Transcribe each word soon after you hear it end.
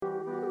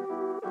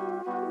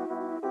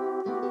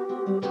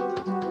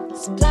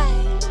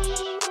Splash,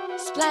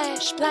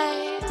 splash,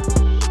 splash,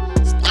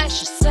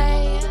 splash your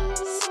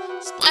sass,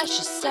 splash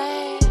your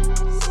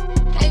sass.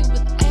 Hey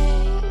with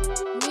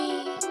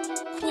Amy,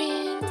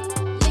 Quinn,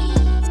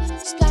 Lee,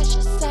 splash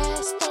your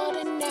sass.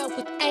 Starting out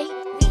with Amy,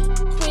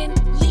 Quinn,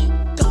 Lee,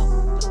 go.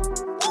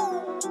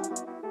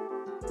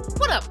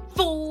 What up,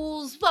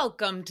 fools?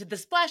 Welcome to the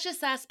Splash of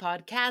Sass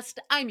podcast.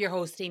 I'm your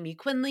host, Amy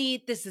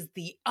Quinley. This is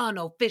the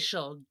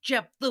unofficial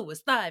Jeff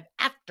Lewis Live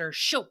After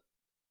Show.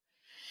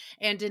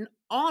 And in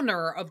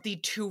honor of the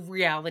two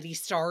reality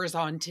stars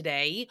on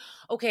today,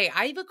 okay,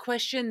 I have a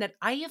question that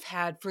I have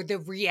had for the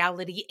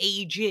reality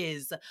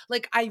ages.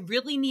 Like, I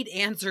really need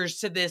answers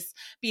to this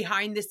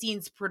behind the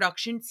scenes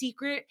production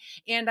secret,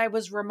 and I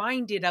was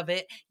reminded of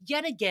it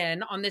yet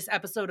again on this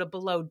episode of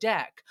Below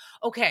Deck.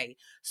 Okay,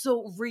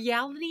 so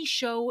reality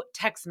show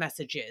text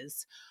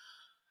messages.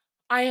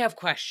 I have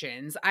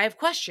questions.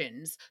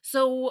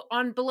 So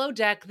on Below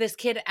Deck, this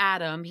kid,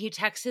 Adam, he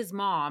texts his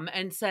mom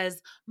and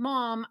says,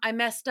 "Mom, I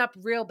messed up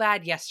real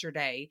bad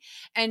yesterday."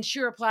 And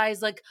she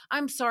replies like,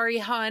 "I'm sorry,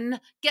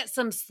 hun. Get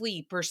some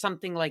sleep," or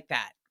something like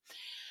that.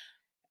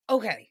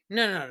 Okay,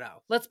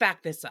 no. Let's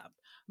back this up.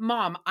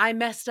 Mom, I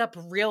messed up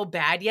real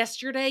bad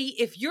yesterday.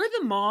 If you're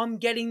the mom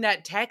getting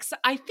that text,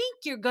 I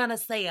think you're gonna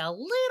say a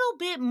little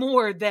bit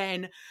more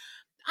than,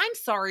 "I'm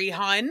sorry,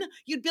 hun."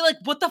 You'd be like,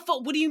 "What the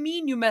fuck? What do you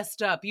mean you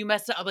messed up? You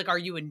messed up? Like, are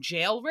you in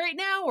jail right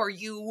now? Are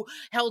you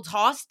held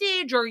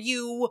hostage? Are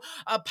you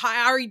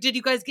did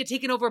you guys get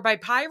taken over by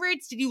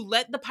pirates? Did you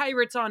let the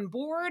pirates on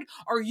board?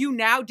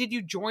 Did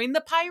you join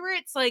the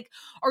pirates? Like,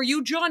 are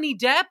you Johnny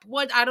Depp?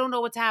 What? I don't know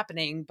what's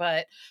happening,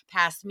 but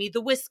pass me the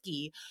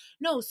whiskey."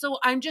 No, so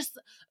I'm just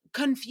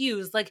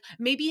confused. Like,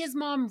 maybe his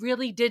mom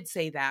really did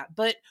say that,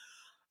 but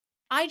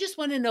I just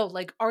want to know,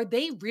 like, are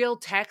they real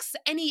texts?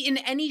 In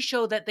any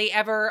show that they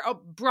ever,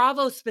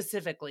 Bravo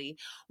specifically,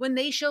 when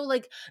they show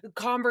like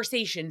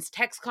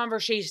text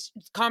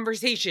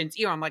conversations,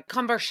 I'm like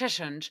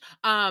conversations.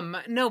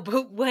 No,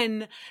 but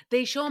when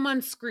they show them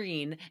on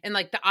screen in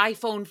like the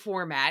iPhone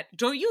format,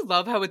 don't you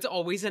love how it's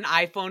always an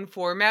iPhone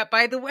format?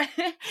 By the way,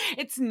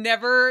 it's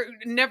never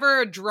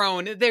a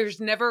drone. There's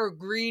never a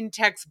green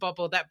text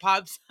bubble that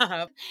pops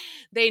up.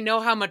 They know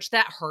how much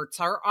that hurts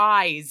our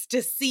eyes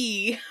to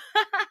see.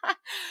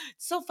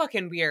 So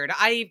fucking weird.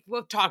 I've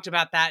talked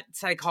about that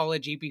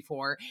psychology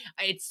before.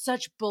 It's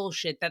such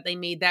bullshit that they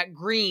made that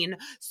green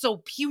so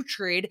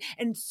putrid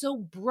and so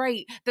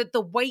bright that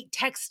the white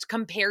text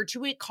compared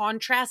to it,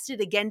 contrasted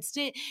against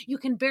it, you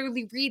can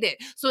barely read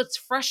it. So it's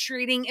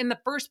frustrating in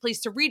the first place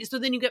to read it. So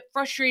then you get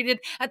frustrated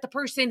at the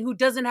person who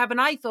doesn't have an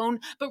iPhone,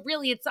 but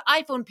really it's the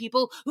iPhone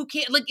people who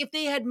can't. Like, if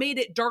they had made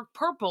it dark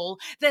purple,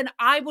 then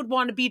I would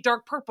want to be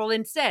dark purple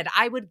instead.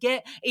 I'd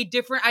get a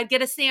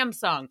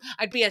Samsung.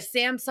 I'd be a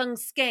Samsung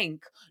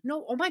skank.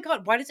 No, oh my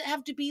God, why does it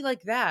have to be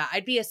like that?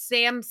 I'd be a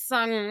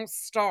Samsung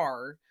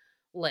star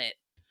lit.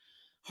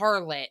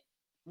 Harlot.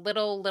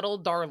 Little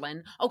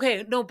darling.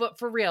 Okay, no, but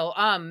for real.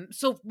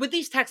 So with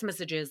these text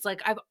messages,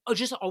 like, I've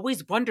just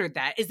always wondered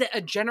that. Is it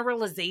a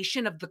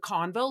generalization of the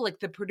convo? Like,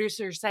 the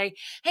producers say,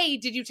 "Hey,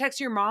 did you text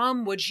your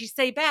mom? What'd she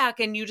say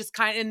back?" And you just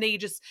and they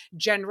just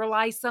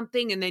generalize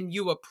something and then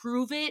you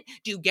approve it.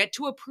 Do you get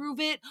to approve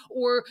it?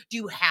 Or do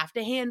you have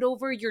to hand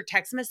over your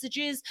text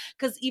messages?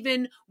 Because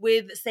even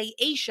with, say,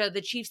 Aisha,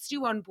 the chief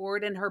stew on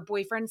board, and her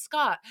boyfriend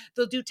Scott,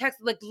 they'll do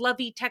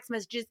lovey text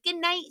messages. "Good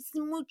night,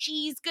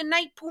 smoochies. Good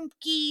night,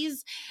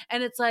 poomkies."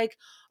 And it's like,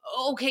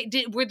 okay,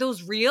 were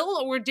those real,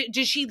 or did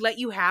she let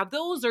you have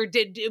those, or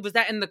was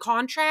that in the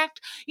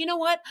contract? You know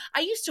what?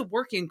 I used to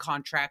work in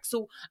contracts,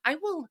 so I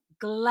will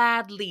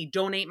gladly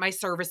donate my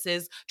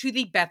services to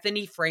the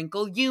Bethany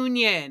Frankel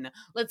Union.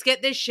 Let's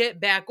get this shit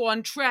back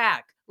on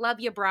track. Love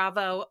you,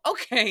 Bravo.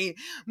 Okay,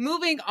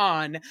 moving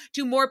on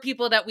to more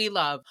people that we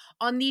love.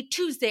 On the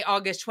Tuesday,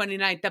 August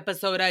 29th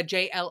episode of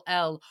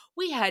JLL,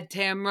 we had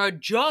Tamra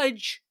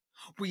Judge,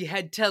 we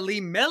had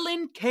Telly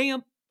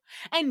Mellencamp,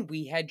 and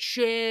we had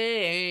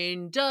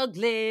Shane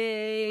Douglas.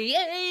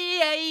 Yes.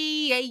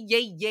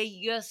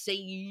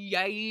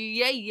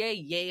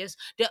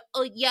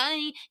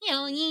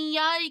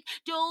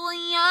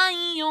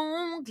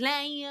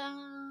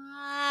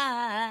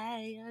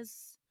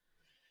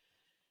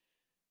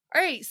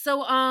 All right,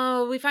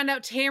 so we find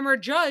out Tamara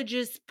Judge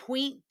is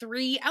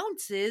 0.3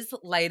 ounces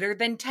lighter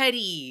than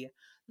Teddy.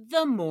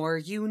 The more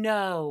you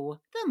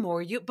know.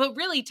 But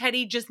really,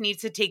 Teddy just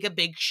needs to take a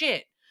big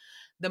shit.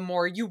 The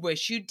more you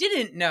wish you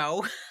didn't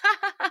know.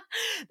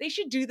 They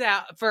should do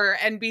that for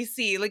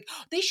NBC. Like,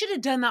 they should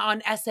have done that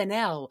on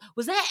SNL.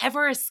 Was that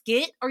ever a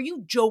skit? Are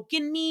you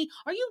joking me?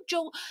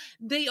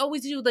 They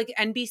always do, like,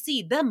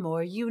 NBC, the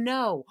more you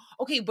know.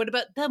 Okay, what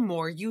about the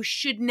more you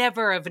should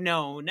never have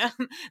known?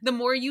 The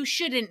more you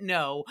shouldn't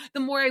know. The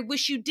more I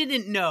wish you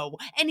didn't know.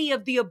 Any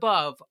of the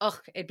above.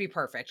 Ugh, it'd be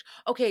perfect.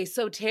 Okay,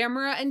 so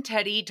Tamara and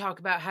Teddy talk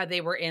about how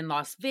they were in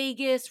Las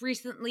Vegas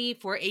recently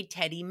for a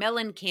Teddy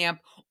Mellencamp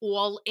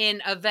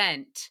all-in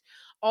event.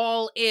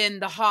 All in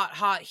the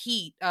hot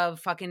heat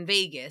of fucking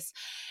Vegas.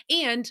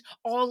 And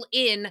all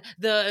in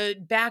the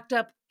backed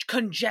up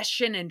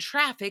congestion and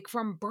traffic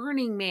from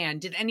Burning Man.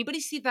 Did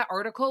anybody see that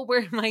article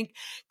where like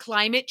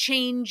climate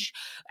change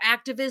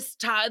activists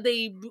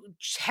they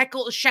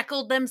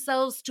shackled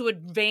themselves to a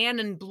van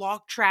and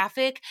blocked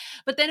traffic?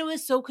 But then it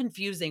was so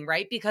confusing,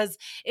 right? Because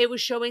it was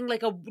showing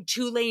like a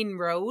 2-lane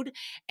road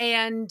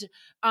and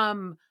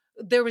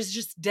there was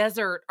just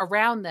desert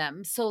around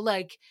them. So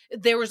like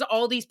there was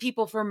all these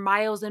people for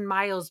miles and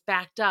miles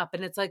backed up,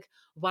 and it's like,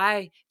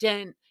 why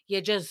didn't you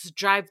just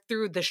drive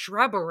through the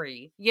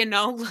shrubbery,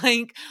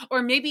 like,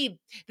 or maybe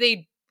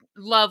they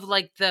love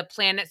like the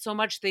planet so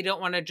much they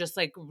don't want to just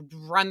like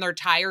run their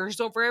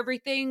tires over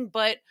everything.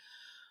 But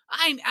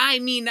I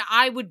mean,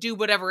 I would do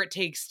whatever it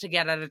takes to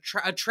get out of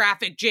a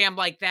traffic jam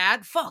like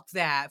that. Fuck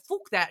that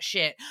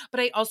shit. But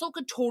I also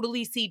could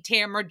totally see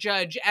Tamra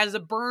Judge as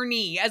a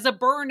Bernie, as a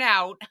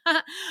burnout,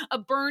 a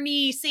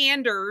Bernie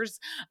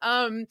Sanders,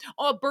 a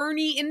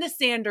Bernie in the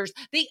Sanders.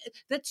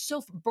 That's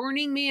so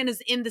Burning Man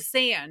is in the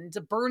sand.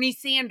 Bernie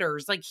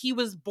Sanders, like he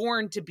was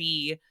born to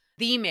be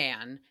the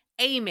man,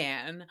 a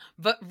man,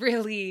 but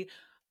really.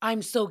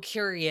 I'm so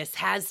curious.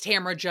 Has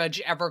Tamra Judge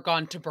ever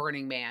gone to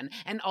Burning Man?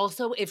 And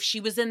also, if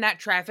she was in that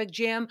traffic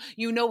jam,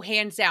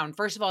 hands down,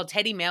 first of all,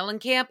 Teddy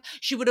Mellencamp,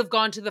 she would have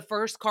gone to the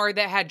first car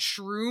that had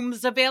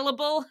shrooms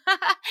available.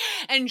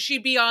 And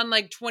she'd be on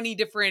like 20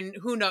 different,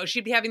 who knows,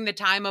 she'd be having the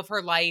time of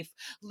her life,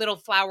 little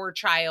flower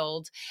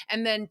child.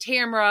 And then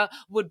Tamra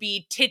would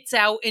be tits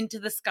out into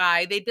the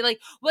sky. They'd be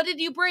like, what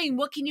did you bring?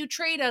 What can you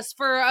trade us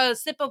for a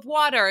sip of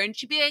water? And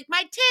she'd be like,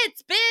 my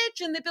tits,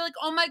 bitch. And they'd be like,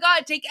 oh my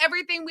God, take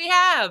everything we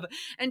have.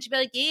 And she'd be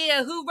like,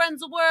 yeah, who runs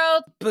the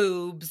world?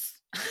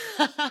 Boobs.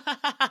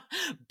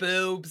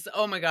 Boobs.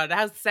 Oh my God,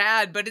 how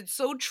sad, but it's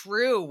so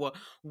true.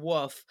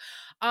 Woof.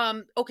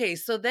 Okay,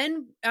 so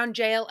then on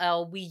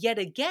JLL, we yet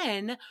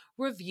again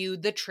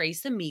reviewed the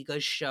Trace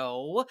Amiga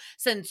show.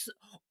 Since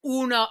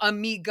Una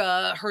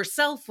Amiga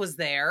herself was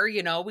there,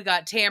 we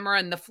got Tamara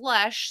in the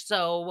flesh.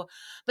 So,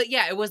 but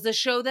yeah, it was the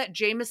show that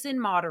Jameson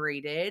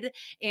moderated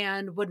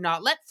and would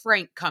not let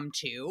Frank come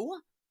to.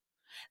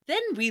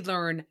 Then we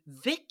learn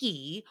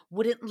Vicky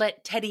wouldn't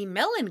let Teddy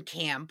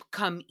Mellencamp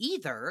come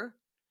either.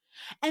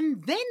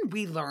 And then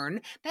we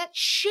learn that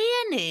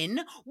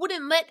Shannon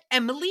wouldn't let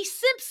Emily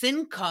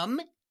Simpson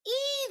come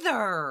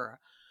either.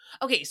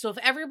 Okay, so if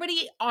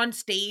everybody on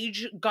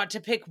stage got to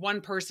pick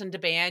one person to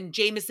ban,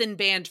 Jameson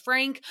banned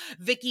Frank,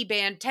 Vicky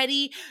banned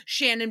Teddy,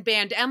 Shannon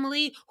banned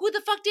Emily, who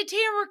the fuck did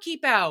Tamara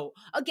keep out?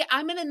 Again,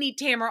 I'm gonna need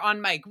Tamara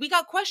on mic. We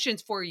got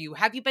questions for you.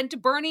 Have you been to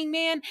Burning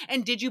Man?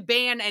 And did you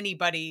ban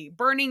anybody?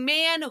 Burning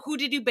Man, who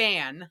did you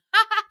ban?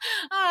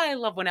 I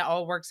love when it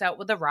all works out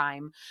with a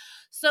rhyme.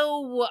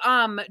 So,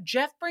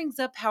 Jeff brings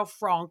up how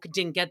Frank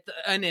didn't get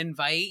an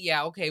invite.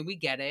 Yeah, okay, we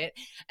get it.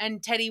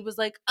 And Teddy was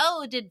like,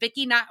 oh, did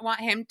Vicky not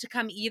want him to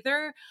come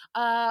either?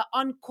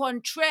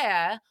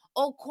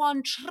 Au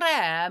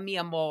contraire, mi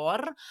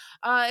amor.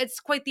 It's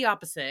quite the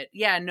opposite.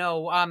 Yeah,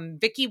 no,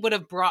 Vicky would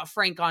have brought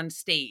Frank on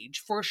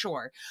stage, for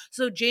sure.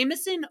 So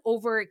Jameson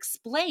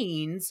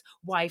over-explains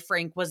why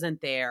Frank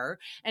wasn't there.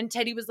 And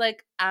Teddy was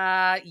like,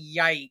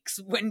 yikes.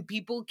 When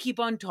people keep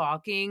on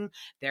talking,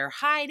 they're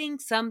hiding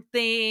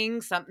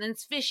something.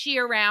 Something's fishy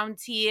around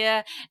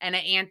here. And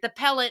it ain't the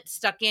pellet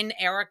stuck in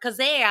Erica's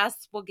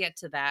ass. We'll get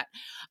to that.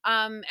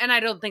 And I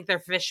don't think they're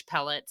fish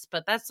pellets,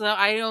 but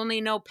I only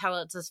know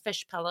pellets as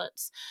fish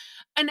pellets.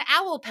 And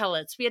owl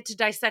pellets, we had to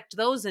dissect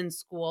those in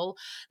school.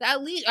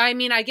 At least, I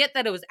mean, I get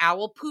that it was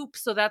owl poop,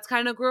 so that's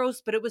kind of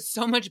gross, but it was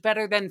so much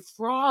better than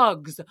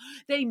frogs.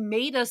 They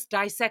made us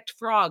dissect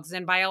frogs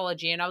in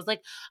biology, and I was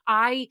like,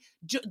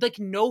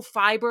 no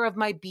fiber of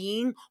my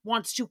being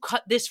wants to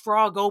cut this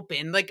frog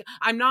open. Like,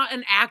 I'm not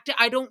an actor.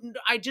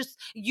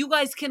 You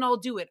guys can all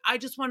do it. I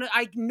just want to,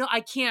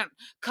 I can't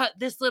cut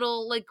this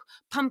little, like,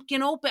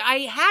 pumpkin open. I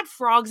had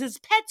frogs as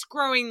pets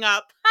growing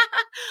up.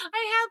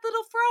 I had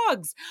little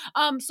frogs.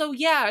 So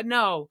yeah,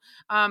 no.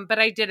 But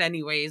I did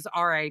anyways.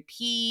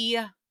 R.I.P.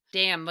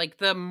 Damn, like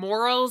the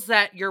morals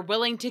that you're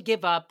willing to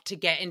give up to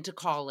get into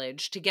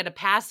college, to get a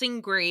passing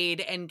grade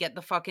and get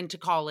the fuck into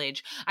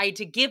college. I had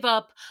to give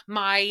up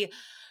my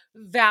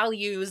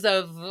values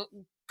of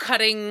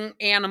cutting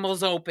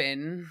animals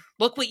open.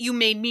 Look what you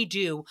made me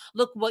do.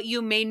 Look what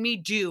you made me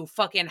do.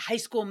 Fucking high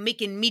school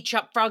making meat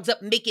chop frogs up,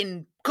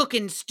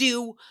 cooking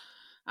stew.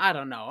 I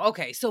don't know.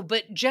 Okay,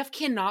 but Jeff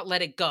cannot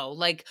let it go.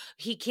 Like,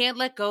 he can't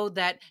let go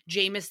that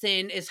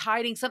Jameson is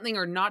hiding something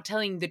or not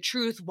telling the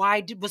truth.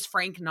 Why was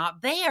Frank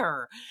not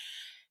there?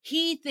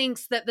 He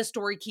thinks that the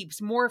story keeps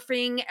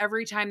morphing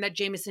every time that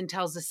Jameson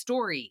tells a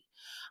story.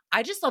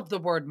 I just love the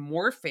word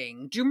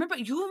morphing. Do you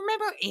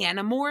remember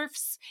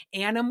Animorphs?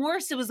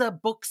 Animorphs, it was a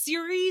book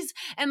series,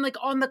 and like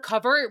on the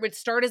cover, it would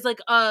start as like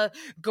a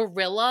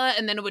gorilla,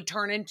 and then it would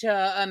turn into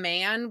a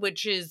man,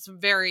 which is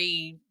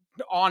very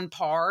on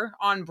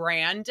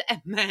brand.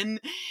 And then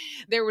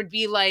there would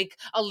be like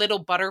a little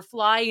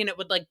butterfly and it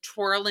would like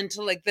twirl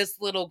into like this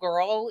little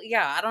girl.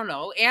 Yeah, I don't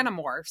know.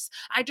 Animorphs.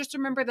 I just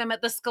remember them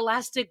at the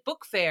Scholastic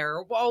Book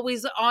Fair,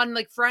 always on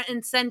like front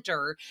and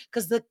center,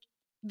 because the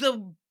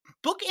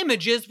book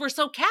images were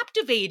so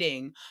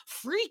captivating.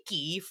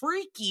 Freaky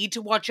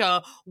to watch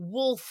a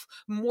wolf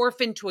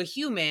morph into a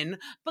human,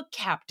 but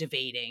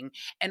captivating.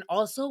 And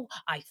also,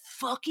 I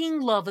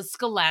fucking love a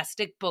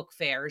scholastic book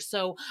fair.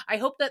 So I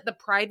hope that the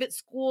private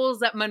schools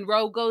that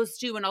Monroe goes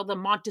to and all the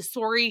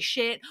Montessori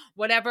shit,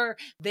 whatever,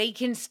 they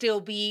can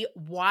still be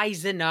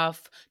wise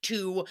enough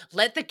to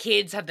let the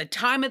kids have the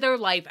time of their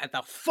life at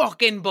the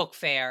fucking book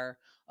fair.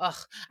 Ugh,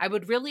 I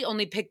would really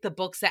only pick the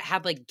books that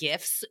had like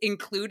gifts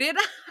included.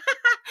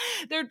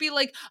 There'd be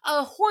like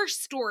a horse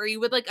story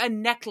with like a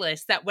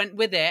necklace that went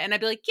with it. And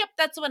I'd be like, yep,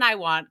 that's what I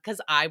want because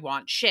I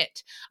want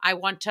shit. I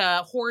want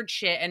to hoard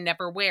shit and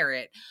never wear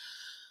it.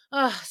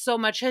 Ugh, so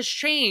much has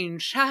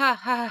changed. Ha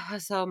ha ha,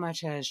 so much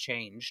has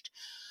changed.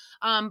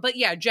 But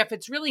yeah, Jeff,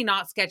 it's really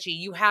not sketchy.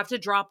 You have to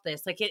drop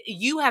this.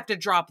 You have to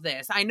drop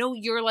this. I know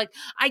you're like,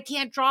 I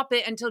can't drop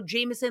it until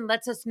Jameson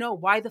lets us know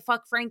why the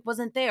fuck Frank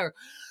wasn't there.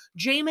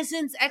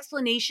 Jameson's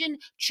explanation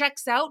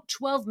checks out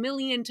 12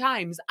 million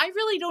times. I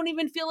really don't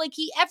even feel like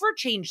he ever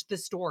changed the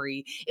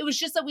story. It was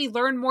just that we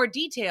learn more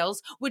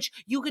details, which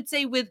you could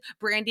say with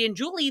Brandy and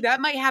Julie,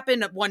 that might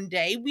happen one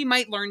day. We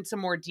might learn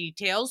some more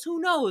details. Who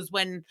knows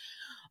when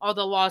all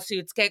the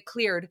lawsuits get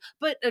cleared.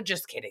 But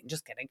just kidding.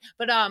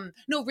 But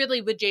no,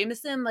 really, with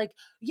Jameson, like,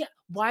 yeah,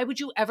 why would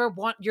you ever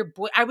want your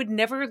boy? I would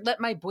never let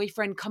my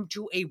boyfriend come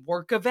to a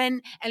work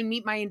event and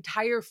meet my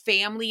entire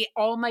family,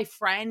 all my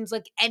friends,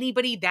 like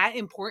anybody that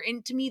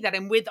important to me that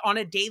I'm with on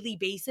a daily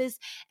basis,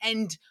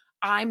 and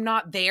I'm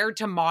not there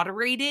to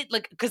moderate it,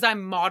 like, because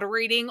I'm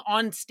moderating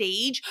on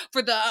stage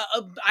for the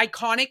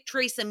iconic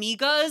Tres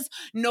Amigas.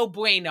 No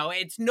bueno.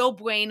 It's no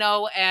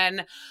bueno.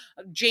 And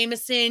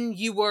Jameson,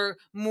 you were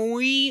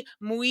muy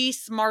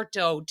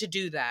smarto to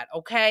do that,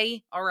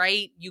 okay? All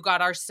right? You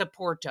got our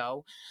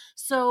supporto.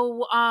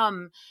 So,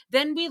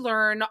 then we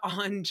learn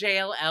on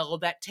JLL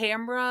that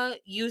Tamra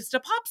used a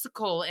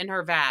popsicle in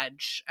her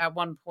vag at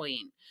one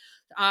point.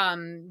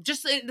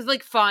 Just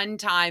like fun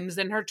times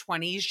in her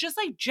 20s, just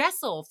like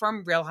Jessel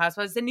from Real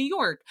Housewives in New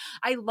York.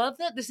 I love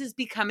that this is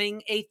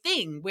becoming a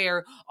thing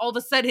where all of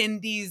a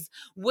sudden these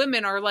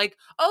women are like,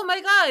 oh my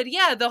god,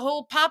 yeah, the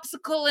whole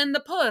popsicle in the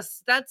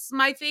puss, that's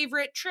my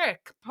favorite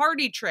trick,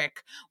 party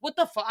trick. What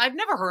the fuck? I've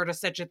never heard of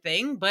such a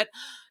thing, but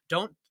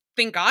don't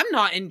think I'm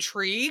not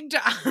intrigued.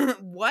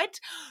 What?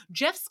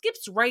 Jeff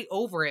skips right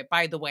over it,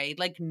 by the way,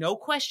 like no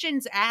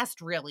questions asked,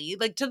 really,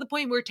 like to the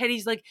point where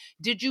Teddy's like,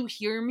 did you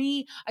hear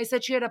me? I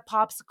said she had a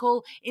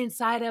popsicle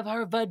inside of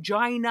her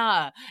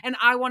vagina, and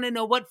I want to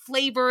know what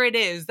flavor it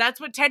is.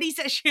 That's what Teddy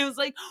said. She was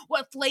like,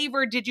 what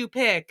flavor did you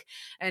pick?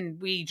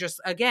 And we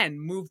just, again,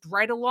 moved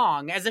right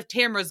along as if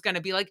Tamara's going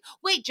to be like,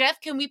 wait,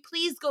 Jeff, can we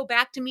please go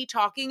back to me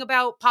talking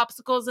about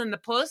popsicles and the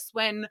puss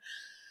when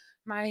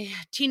my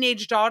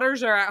teenage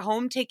daughters are at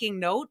home taking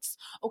notes?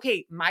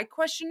 Okay, my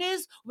question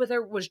is whether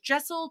it was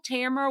Jessel,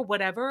 Tamara,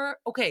 whatever.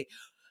 Okay,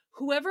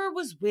 whoever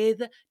was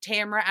with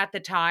Tamara at the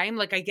time,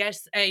 like I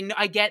guess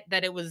I get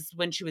that it was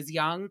when she was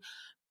young.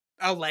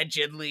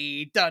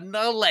 Allegedly. Done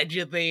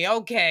allegedly.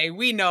 Okay,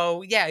 we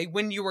know. Yeah,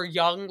 when you were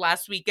young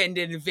last weekend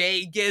in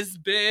Vegas,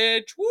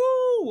 bitch.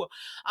 Woo!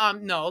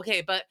 No,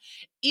 okay, but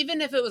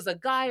even if it was a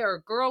guy or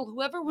a girl,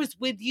 whoever was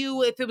with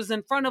you, if it was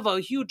in front of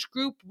a huge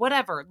group,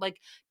 whatever, like,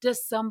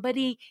 does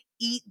somebody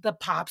eat the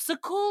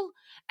popsicle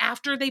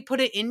after they put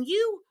it in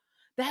you?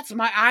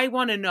 I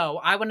want to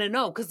know. I want to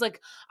know. Because, like,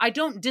 I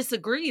don't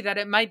disagree that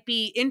it might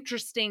be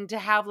interesting to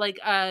have, like,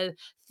 a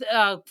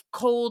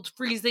cold,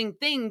 freezing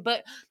thing,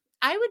 but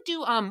I would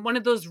do one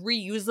of those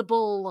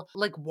reusable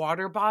like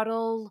water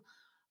bottle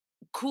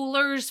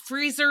coolers,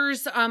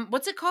 freezers,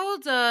 what's it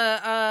called?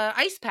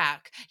 Ice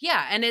pack.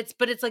 Yeah, and it's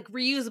like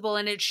reusable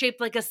and it's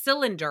shaped like a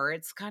cylinder.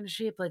 It's kind of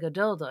shaped like a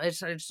dildo.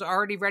 It's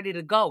already ready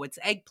to go. It's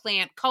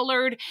eggplant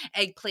colored,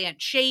 eggplant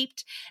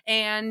shaped,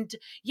 and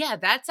yeah,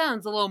 that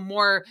sounds a little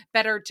more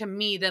better to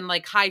me than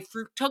like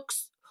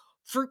fructose,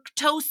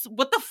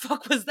 what the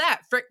fuck was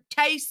that?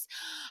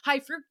 High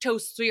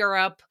fructose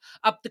syrup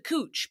up the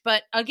cooch.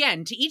 But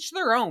again, to each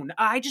their own.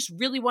 I just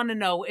really want to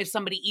know if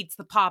somebody eats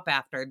the pop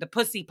after, the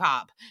pussy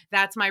pop.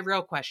 That's my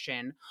real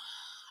question.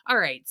 All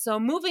right,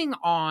 so moving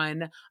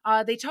on,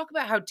 they talk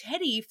about how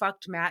Teddy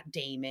fucked Matt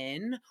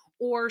Damon,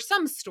 or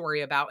some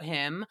story about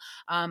him.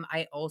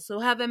 I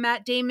also have a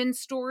Matt Damon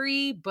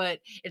story, but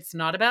it's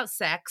not about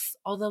sex,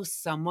 although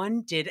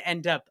someone did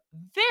end up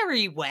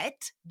very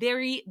wet,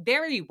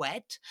 very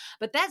wet.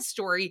 But that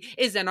story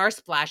is in our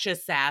Splash of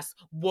Sass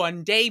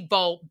one day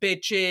vault,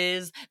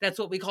 bitches. That's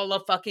what we call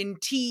a fucking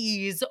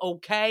tease,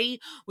 okay?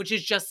 Which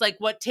is just like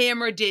what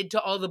Tamara did to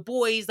all the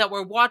boys that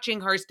were watching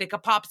her stick a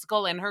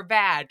popsicle in her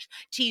vag.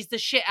 Tease the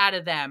shit out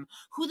of them.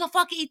 Who the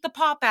fuck ate the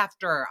pop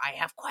after? I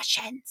have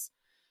questions.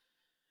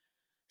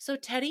 So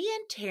Teddy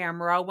and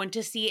Tamara went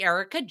to see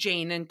Erica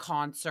Jane in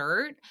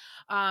concert,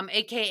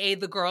 aka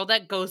the girl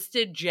that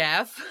ghosted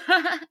Jeff.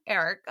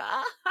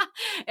 Erica.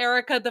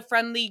 Erica, the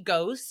friendly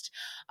ghost.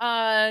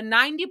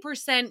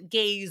 90%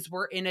 gays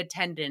were in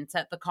attendance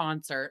at the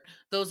concert.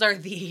 Those are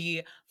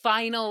the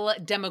final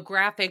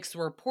demographics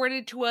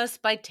reported to us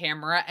by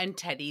Tamara and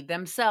Teddy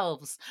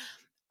themselves.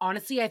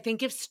 honestly, I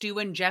think if Stu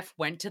and Jeff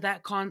went to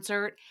that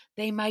concert,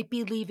 they might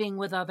be leaving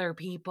with other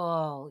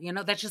people. You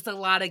know, that's just a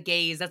lot of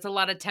gays. That's a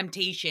lot of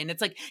temptation.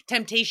 It's like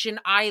Temptation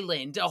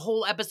Island, a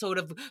whole episode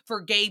of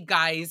for gay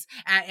guys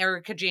at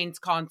Erica Jane's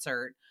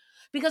concert.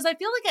 Because I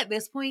feel like at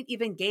this point,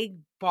 even gay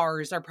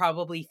bars are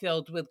probably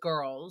filled with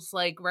girls.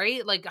 Like,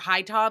 right? Like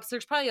high tops,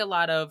 there's probably a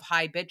lot of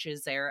high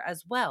bitches there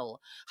as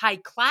well. High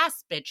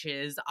class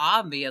bitches,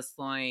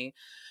 obviously.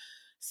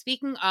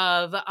 Speaking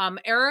of,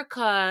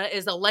 Erica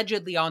is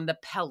allegedly on the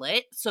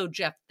pellet, so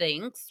Jeff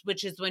thinks,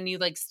 which is when you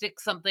like stick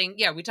something.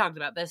 Yeah, we talked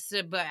about this,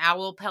 but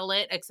owl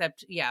pellet,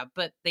 except yeah,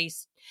 but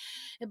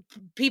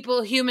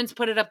people, humans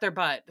put it up their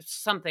butt.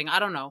 Something I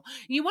don't know.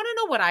 You want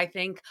to know what I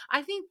think?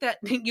 I think that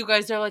you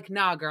guys are like,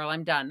 nah, girl,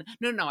 I'm done.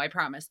 No, I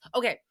promise.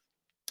 Okay,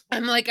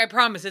 I'm like, I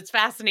promise it's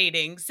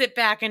fascinating. Sit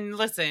back and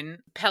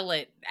listen.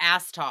 Pellet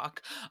ass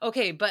talk.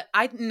 Okay, but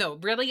no,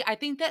 really, I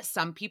think that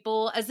some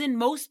people, as in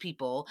most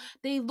people,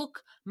 they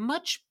look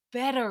much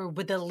better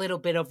with a little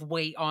bit of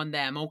weight on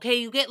them.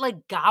 Okay, you get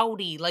like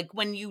gaudy, like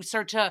when you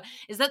start to,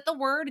 is that the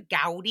word?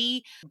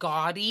 Gaudy?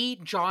 Gaudy?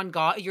 John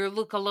Gaudy? You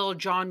look a little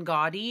John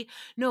Gaudy?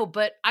 No,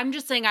 but I'm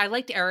just saying I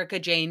liked Erica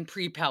Jane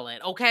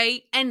pre-pellet,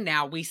 okay? And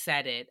now we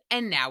said it.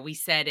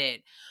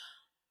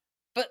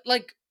 But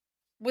like,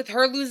 with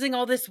her losing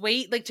all this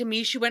weight, like to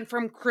me, she went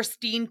from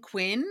Christine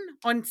Quinn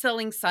on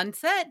Selling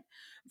Sunset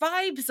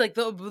vibes, like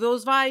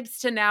those vibes,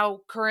 to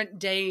now current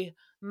day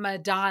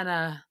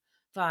Madonna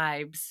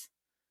vibes.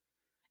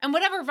 And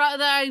whatever,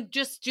 I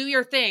just do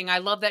your thing. I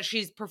love that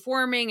she's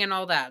performing and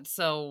all that.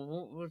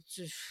 So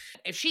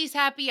if she's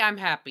happy, I'm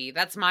happy.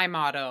 That's my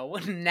motto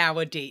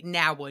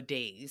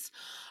nowadays.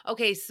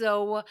 Okay,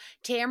 so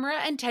Tamara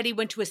and Teddy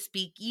went to a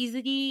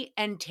speakeasy,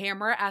 and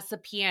Tamara asked the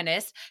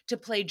pianist to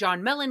play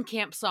John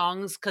Mellencamp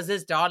songs because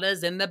his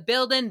daughter's in the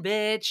building,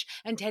 bitch.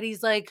 And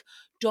Teddy's like,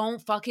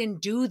 don't fucking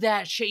do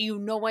that shit. You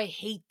know I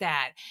hate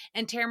that.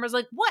 And Tamara's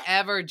like,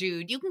 whatever,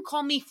 dude. You can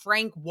call me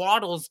Frank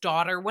Waddle's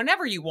daughter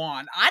whenever you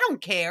want. I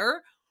don't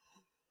care.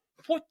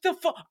 What the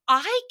fuck?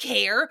 I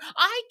care.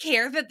 I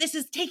care that this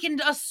has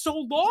taken us so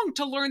long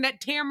to learn that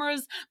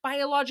Tamara's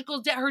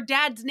biological her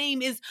dad's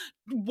name is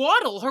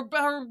Waddle. Her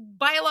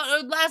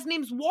last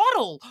name's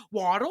Waddle.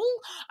 Waddle?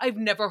 I've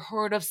never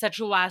heard of such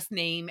a last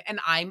name, and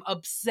I'm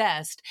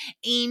obsessed.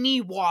 Amy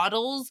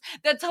Waddles?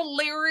 That's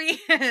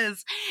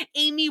hilarious.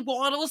 Amy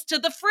Waddles to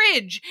the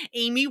fridge.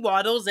 Amy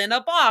Waddles in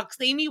a box.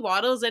 Amy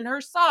Waddles in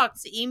her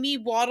socks. Amy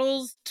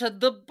Waddles to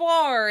the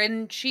bar,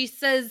 and she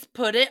says,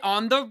 put it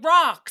on the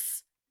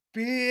rocks.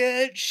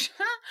 Bitch.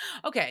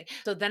 Okay,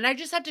 so then I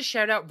just had to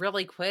shout out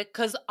really quick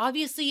because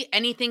obviously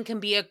anything can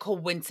be a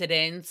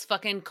coincidence.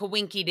 Fucking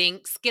coinky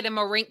dink,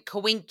 skidamarink,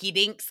 coinky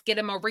dink,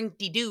 skidamarink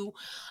doo.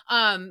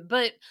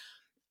 But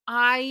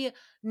I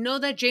know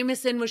that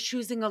Jameson was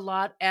choosing a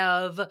lot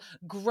of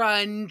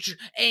grunge,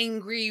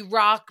 angry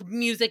rock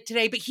music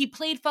today, but he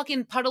played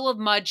fucking Puddle of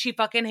Mud, She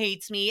Fucking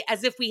Hates Me,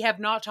 as if we have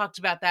not talked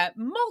about that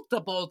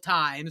multiple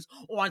times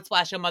on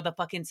Splash of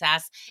Motherfucking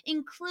Sass,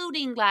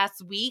 including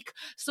last week.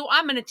 So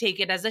I'm going to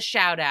take it as a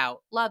shout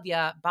out. Love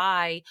ya.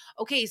 Bye.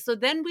 Okay, so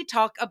then we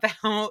talk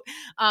about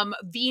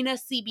Vina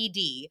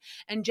CBD,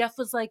 and Jeff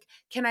was like,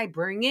 can I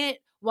bring it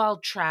while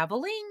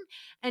traveling?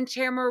 And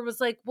Tamara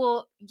was like,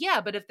 well, yeah,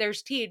 but if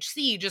there's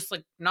THC, just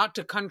like not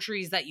to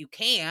countries that you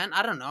can,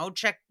 I don't know,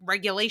 check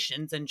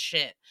regulations and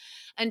shit.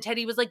 And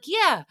Teddy was like,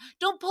 yeah,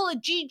 don't pull a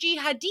Gigi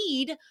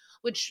Hadid,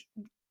 which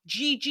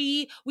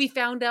Gigi, we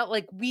found out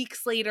like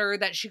weeks later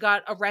that she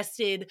got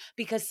arrested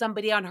because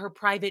somebody on her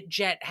private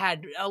jet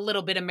had a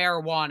little bit of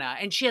marijuana,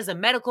 and she has a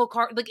medical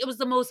card. Like, it was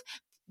the most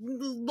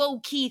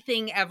low-key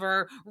thing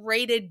ever.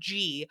 Rated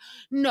G.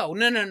 No.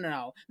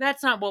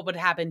 That's not what would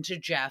happen to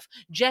Jeff.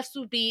 Jeff's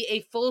would be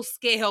a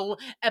full-scale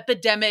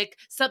epidemic.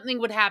 Something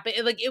would happen.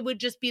 Like, it would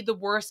just be the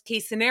worst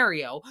case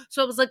scenario.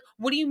 So I was like,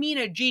 what do you mean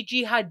a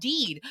Gigi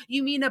Hadid?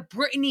 You mean a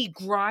Brittany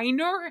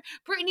Griner?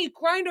 Brittany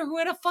Griner, who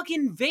had a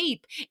fucking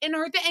vape in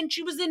her and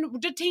she was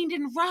detained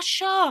in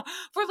Russia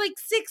for like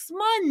 6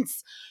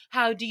 months.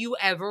 How do you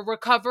ever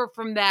recover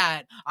from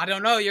that? I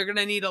don't know. You're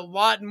gonna need a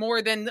lot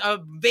more than a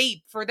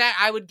vape for that.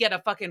 I would get a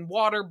fucking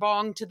water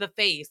bong to the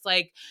face.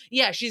 Like,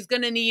 yeah, she's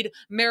gonna need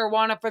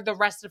marijuana for the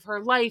rest of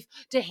her life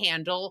to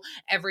handle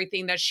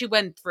everything that she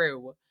went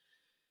through.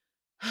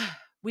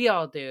 We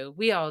all do.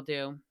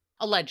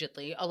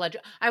 Allegedly.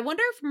 I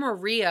wonder if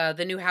Maria,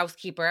 the new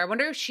housekeeper, I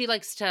wonder if she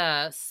likes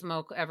to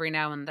smoke every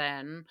now and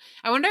then.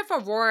 I wonder if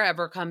Aurora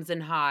ever comes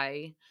in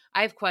high.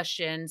 I have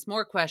questions,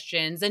 more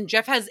questions, and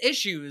Jeff has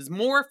issues,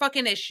 more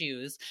fucking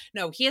issues.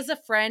 No, he has a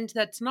friend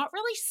that's not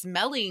really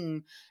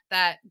smelling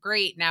that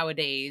great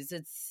nowadays.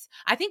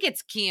 I think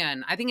it's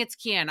Kian.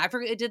 I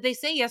forget, did they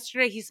say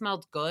yesterday he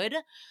smelled good?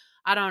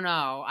 I don't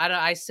know.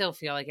 I still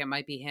feel like it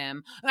might be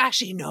him.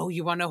 Actually, no,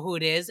 you want to know who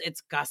it is?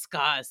 It's Gus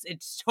Gus.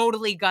 It's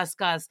totally Gus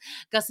Gus.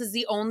 Gus is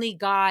the only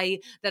guy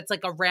that's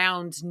like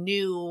around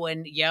new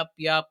and yep,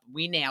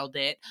 we nailed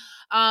it.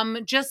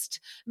 Just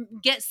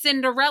get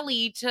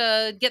Cinderella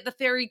to get the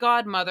fairy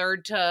godmother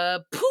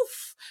to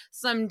poof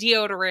some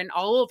deodorant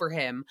all over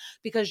him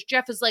because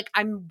Jeff is like,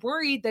 I'm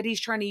worried that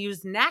he's trying to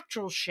use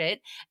natural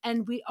shit,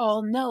 and we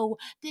all know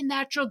the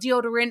natural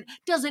deodorant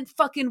doesn't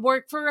fucking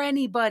work for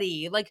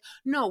anybody. Like,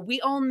 no,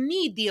 we all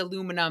need the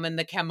aluminum and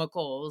the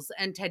chemicals.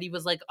 And Teddy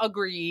was like,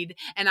 agreed.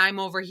 And I'm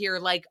over here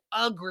like,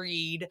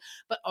 agreed.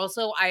 But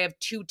also, I have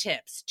two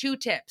tips.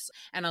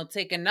 And I'll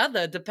take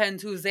another,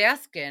 depends who's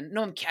asking.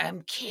 No,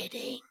 I'm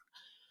kidding.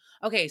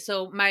 Okay,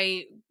 so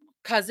my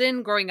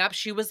cousin growing up,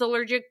 she was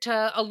allergic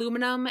to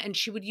aluminum and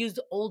she would use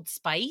Old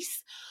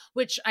Spice,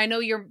 which I know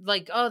you're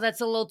like, oh, that's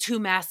a little too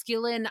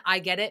masculine. I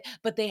get it.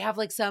 But they have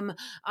like some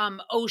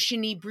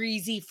oceany,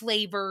 breezy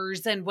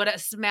flavors and what it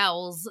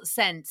smells,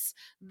 scents.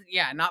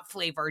 Yeah, not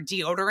flavor,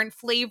 deodorant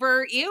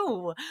flavor.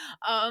 Ew.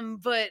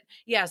 But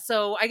yeah,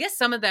 so I guess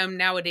some of them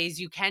nowadays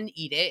you can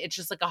eat it. It's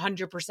just like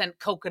 100%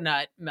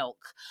 coconut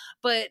milk.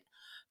 But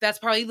that's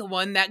probably the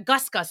one that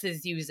Gus Gus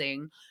is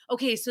using.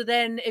 Okay, so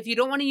then if you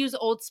don't want to use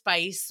Old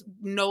Spice,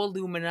 no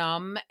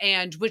aluminum,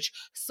 and which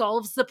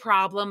solves the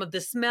problem of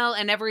the smell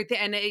and everything.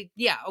 And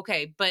yeah,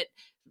 okay, but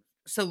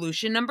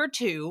solution number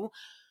 2,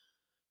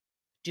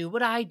 do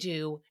what I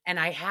do, and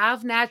I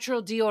have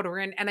natural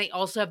deodorant, and I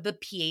also have the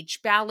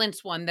pH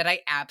balance one that I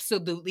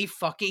absolutely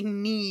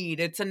fucking need.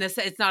 It's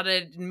not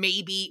a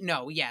maybe.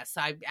 No, yes,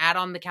 I add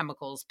on the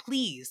chemicals,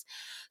 please.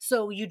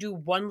 So you do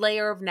one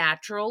layer of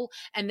natural,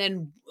 and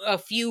then a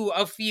few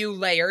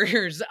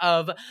layers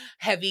of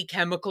heavy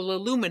chemical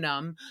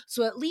aluminum.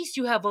 So at least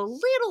you have a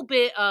little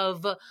bit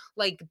of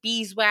like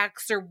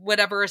beeswax or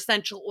whatever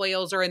essential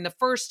oils are in the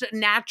first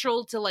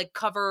natural to like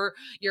cover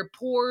your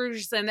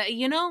pores, and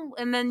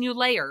and then you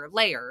layer.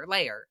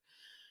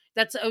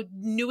 That's a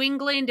New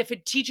England. If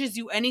it teaches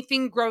you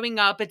anything growing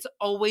up, it's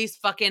always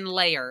fucking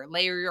layer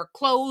your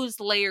clothes,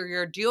 layer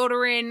your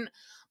deodorant,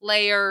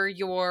 layer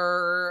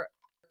your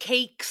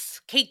cake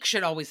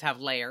should always have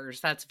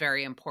layers. That's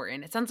very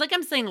important. It sounds like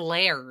I'm saying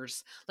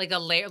layers, like a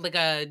layer, like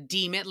a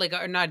demon, like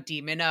a not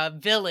demon, a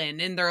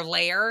villain in their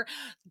lair.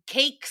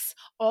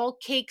 All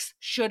cakes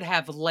should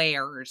have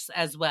layers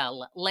as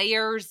well.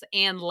 Layers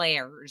and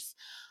layers.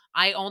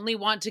 I only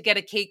want to get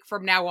a cake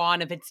from now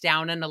on if it's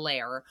down in a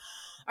layer.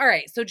 All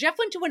right, so Jeff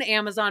went to an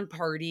Amazon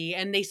party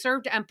and they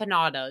served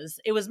empanadas.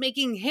 It was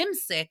making him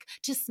sick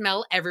to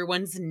smell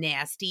everyone's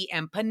nasty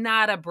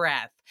empanada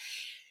breath.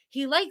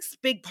 He likes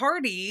big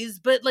parties,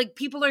 but like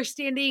people are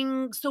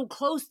standing so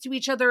close to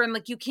each other and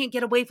like you can't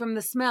get away from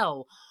the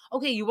smell.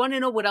 Okay, you want to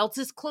know what else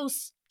is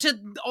close to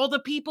all the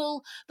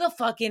people? The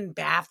fucking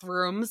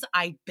bathrooms.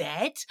 I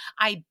bet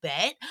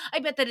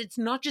that it's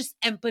not just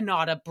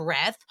empanada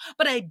breath,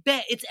 but I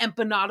bet it's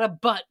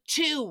empanada butt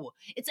too.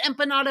 It's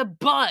empanada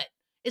butt.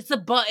 It's the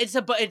butt.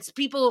 It's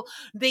people,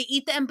 they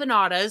eat the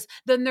empanadas,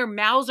 then their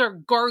mouths are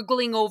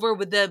gargling over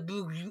with the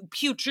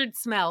putrid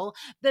smell.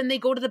 Then they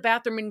go to the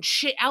bathroom and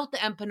shit out the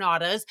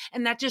empanadas,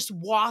 and that just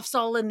wafts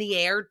all in the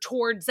air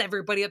towards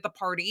everybody at the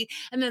party.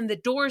 And then the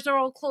doors are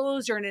all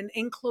closed. You're in an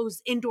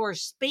enclosed indoor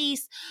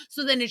space.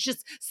 So then it's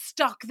just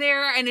stuck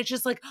there and it's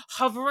just like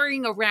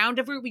hovering around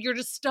everywhere. You're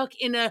just stuck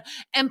in a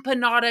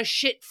empanada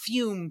shit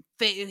fume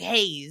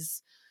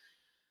haze.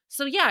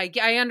 So yeah,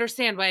 I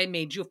understand why it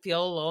made you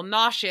feel a little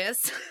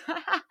nauseous.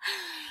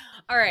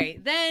 All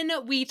right, then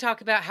we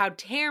talk about how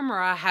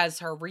Tamara has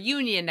her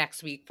reunion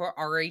next week for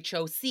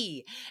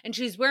RHOC, and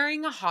she's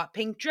wearing a hot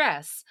pink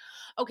dress.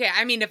 Okay,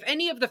 I mean, if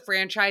any of the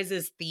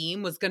franchise's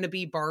theme was going to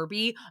be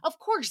Barbie, of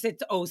course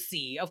it's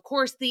OC. Of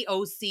course the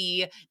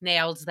OC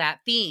nailed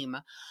that theme.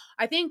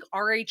 I think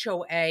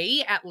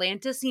RHOA,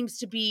 Atlanta, seems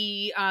to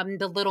be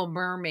the Little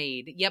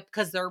Mermaid. Yep,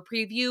 because their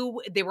preview,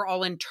 they were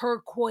all in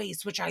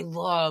turquoise, which I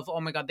love. Oh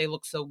my God, they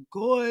look so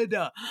good.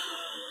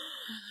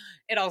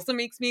 It also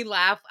makes me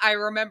laugh. I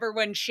remember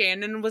when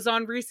Shannon was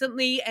on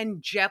recently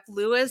and Jeff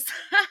Lewis,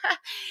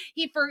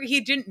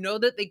 he didn't know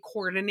that they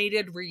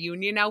coordinated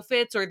reunion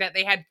outfits or that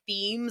they had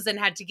themes and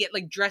had to get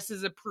like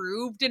dresses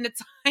approved. And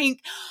it's like,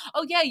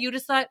 oh yeah, you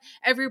just thought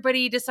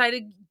everybody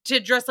decided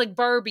to dress like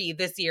Barbie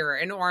this year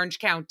in Orange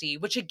County,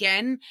 which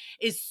again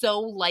is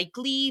so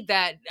likely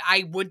that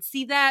I would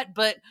see that.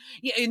 But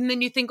yeah, and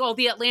then you think, oh,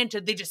 the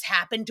Atlanta, they just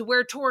happened to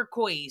wear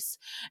turquoise.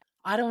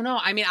 I don't know.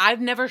 I mean, I've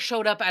never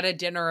showed up at a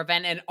dinner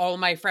event and all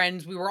my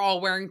friends, we were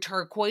all wearing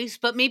turquoise,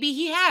 but maybe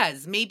he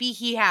has. Maybe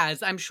he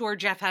has. I'm sure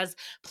Jeff has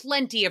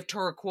plenty of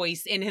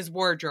turquoise in his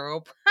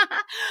wardrobe.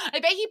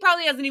 I bet he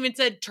probably hasn't even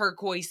said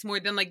turquoise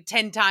more than like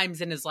 10 times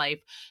in his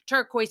life.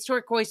 Turquoise. All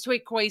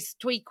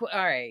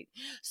right.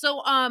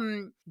 So,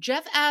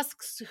 Jeff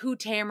asks who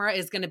Tamara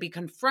is going to be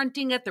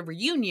confronting at the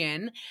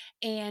reunion,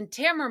 and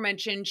Tamara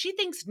mentioned she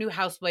thinks new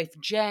housewife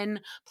Jen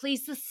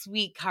plays the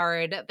sweet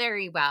card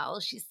very well.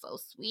 She's so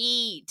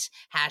sweet.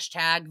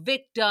 Hashtag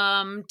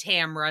victim,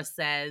 Tamara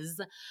says.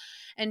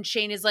 And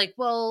Shane is like,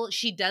 well,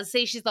 she does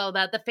say she's all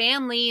about the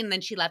family, and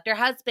then she left her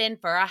husband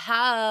for a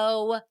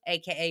hoe,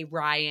 aka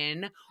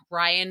Ryan.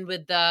 Ryan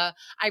with the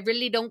I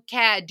really don't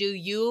care, do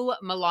you?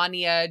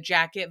 Melania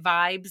jacket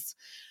vibes.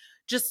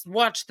 Just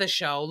watch the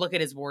show. Look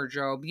at his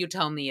wardrobe. You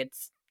tell me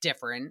it's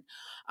different.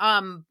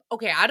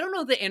 Okay, I don't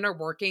know the inner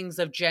workings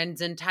of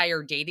Jen's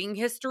entire dating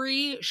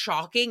history.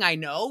 Shocking, I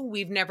know.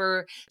 We've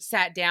never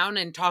sat down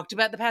and talked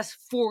about the past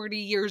 40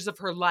 years of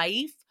her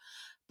life.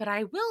 But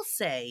I will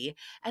say,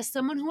 as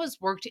someone who has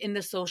worked in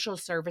the social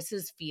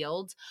services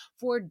field,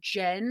 for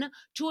Jen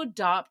to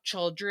adopt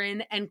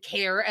children and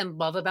care and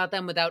love about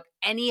them without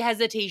any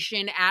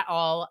hesitation at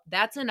all,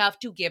 that's enough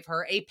to give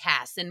her a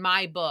pass in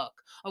my book.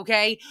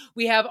 Okay,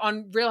 we have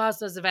on Real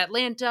Housewives of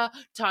Atlanta,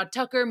 Todd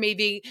Tucker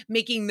maybe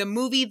making the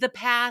movie The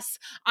Pass.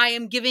 I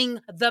am giving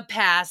the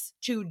pass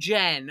to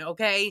Jen,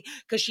 okay,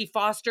 because she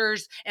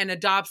fosters and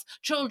adopts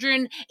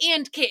children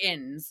and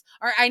kittens.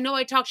 I know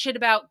I talk shit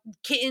about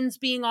kittens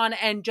being on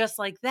and just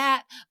like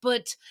that,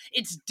 but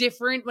it's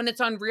different when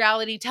it's on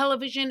reality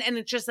television and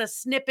it's just a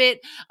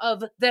snippet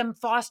of them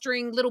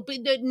fostering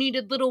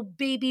needed little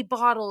baby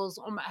bottles.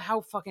 Oh my,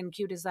 how fucking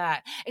cute is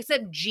that?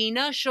 Except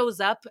Gina shows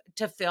up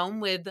to film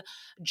with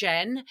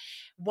Jen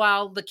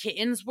while the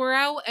kittens were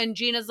out, and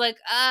Gina's like,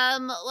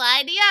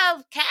 why do you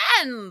have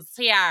kittens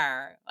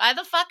here? Why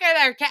the fuck are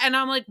there kittens? And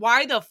I'm like,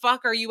 why the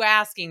fuck are you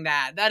asking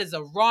that? That is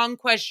a wrong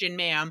question,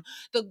 ma'am.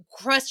 The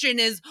question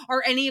is,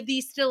 are any of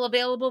these still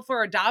available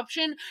for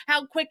adoption?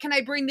 How quick can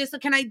I bring this?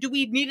 Do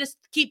we need to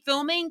keep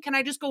filming? Can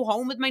I just go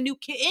home with my new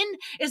kitten?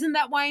 Isn't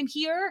that why I'm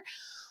here?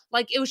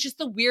 Like, it was just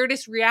the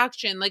weirdest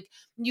reaction. Like,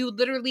 you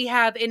literally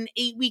have an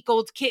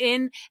 8-week-old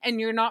kitten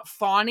and you're not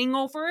fawning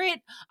over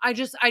it. I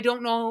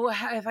don't know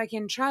if I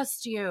can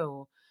trust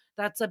you.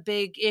 That's a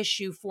big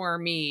issue for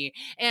me.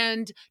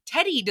 And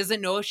Teddy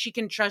doesn't know if she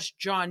can trust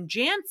John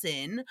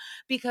Jansen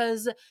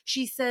because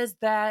she says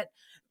that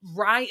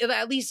Ryan,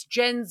 at least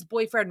Jen's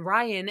boyfriend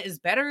Ryan, is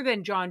better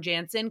than John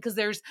Jansen because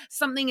there's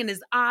something in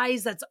his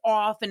eyes that's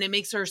off and it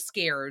makes her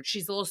scared.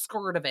 She's a little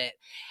scared of it.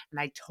 And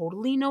I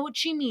totally know what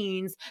she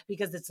means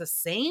because it's the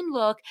same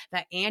look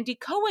that Andy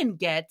Cohen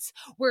gets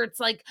where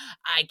it's like,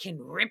 I can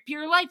rip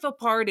your life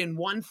apart in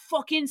 1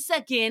 fucking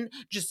second.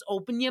 Just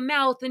open your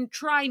mouth and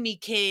try me,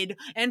 kid,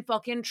 and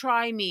fucking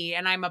try me.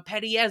 And I'm a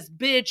petty ass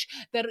bitch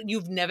that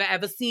you've never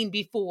ever seen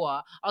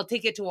before. I'll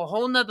take it to a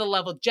whole nother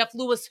level. Jeff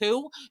Lewis,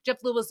 who? Jeff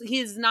Lewis,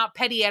 he's not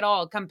petty at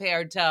all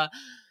compared to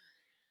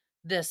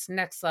this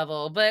next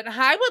level. But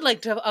I would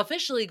like to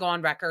officially go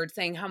on record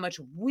saying how much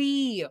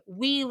we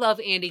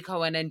love Andy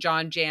Cohen and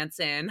John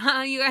Jansen.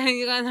 You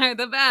guys are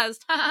the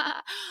best.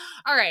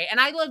 All right, and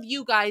I love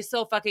you guys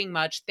so fucking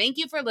much. Thank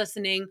you for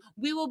listening.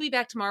 We will be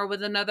back tomorrow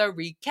with another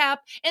recap.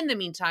 In the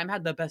meantime,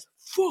 have the best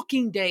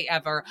fucking day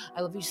ever. I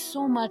love you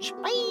so much.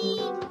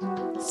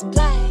 Bye.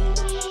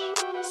 Splash,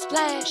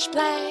 splash,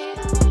 splash.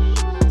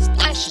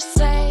 Splash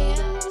your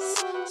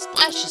sass,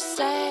 splash your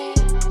sass.